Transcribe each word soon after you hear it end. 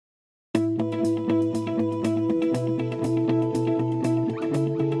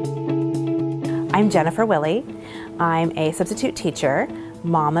I'm Jennifer Willey. I'm a substitute teacher,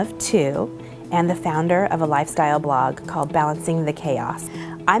 mom of 2, and the founder of a lifestyle blog called Balancing the Chaos.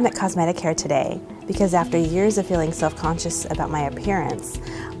 I'm at CosmetiCare today because after years of feeling self-conscious about my appearance,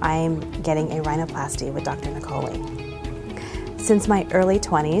 I'm getting a rhinoplasty with Dr. Nicole. Since my early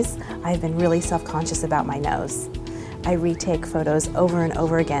 20s, I've been really self-conscious about my nose. I retake photos over and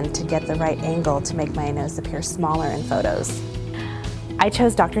over again to get the right angle to make my nose appear smaller in photos. I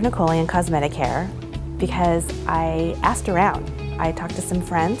chose Dr. Nicole and CosmetiCare because I asked around. I talked to some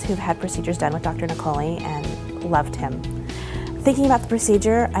friends who've had procedures done with Dr. Nicole and loved him. Thinking about the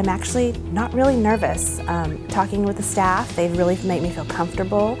procedure, I'm actually not really nervous. Talking with the staff, they've really made me feel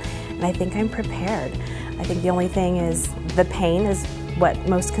comfortable, and I think I'm prepared. I think the only thing is the pain is what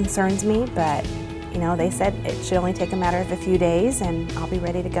most concerns me, but you know, they said it should only take a matter of a few days and I'll be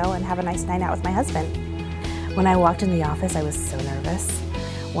ready to go and have a nice night out with my husband. When I walked in the office, I was so nervous.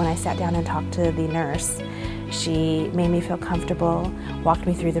 When I sat down and talked to the nurse, she made me feel comfortable, walked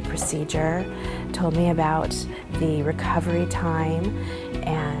me through the procedure, told me about the recovery time,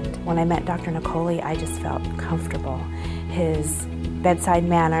 and when I met Dr. Nicole, I just felt comfortable. His bedside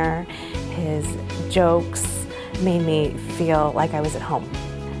manner, his jokes made me feel like I was at home.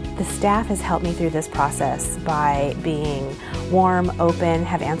 The staff has helped me through this process by being warm, open,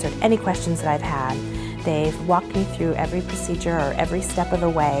 have answered any questions that I've had. They've walked me through every procedure or every step of the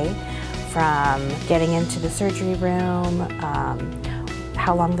way, from getting into the surgery room,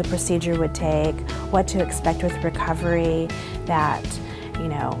 how long the procedure would take, what to expect with recovery, that, you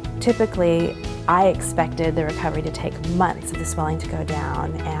know, typically I expected the recovery to take months of the swelling to go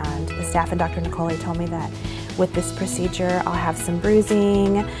down, and the staff and Dr. Nicole told me that with this procedure I'll have some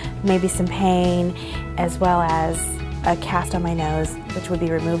bruising, maybe some pain, as well as a cast on my nose, which would be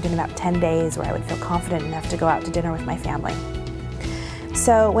removed in about 10 days, where I would feel confident enough to go out to dinner with my family.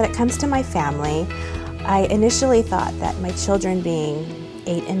 So when it comes to my family, I initially thought that my children being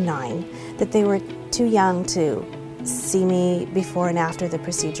 8 and 9, that they were too young to see me before and after the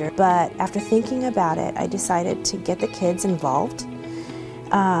procedure. But after thinking about it, I decided to get the kids involved.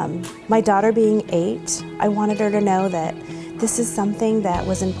 My daughter being 8, I wanted her to know that this is something that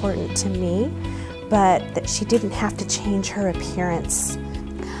was important to me, but that she didn't have to change her appearance.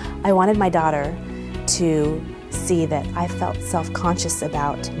 I wanted my daughter to see that I felt self-conscious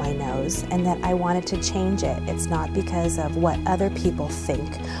about my nose and that I wanted to change it. It's not because of what other people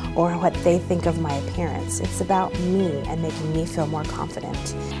think or what they think of my appearance. It's about me and making me feel more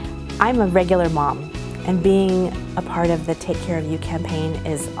confident. I'm a regular mom, and being a part of the Take Care of You campaign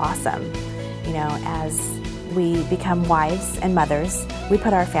is awesome. You know, as we become wives and mothers, we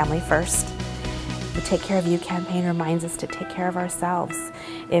put our family first. The Take Care of You campaign reminds us to take care of ourselves.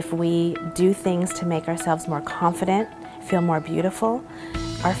 If we do things to make ourselves more confident, feel more beautiful,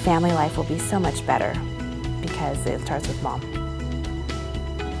 our family life will be so much better because it starts with mom.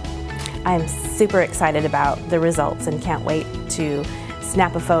 I'm super excited about the results and can't wait to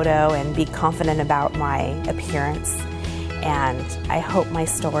snap a photo and be confident about my appearance. And I hope my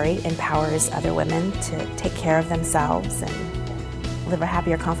story empowers other women to take care of themselves and live a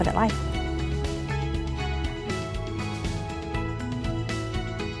happier, confident life.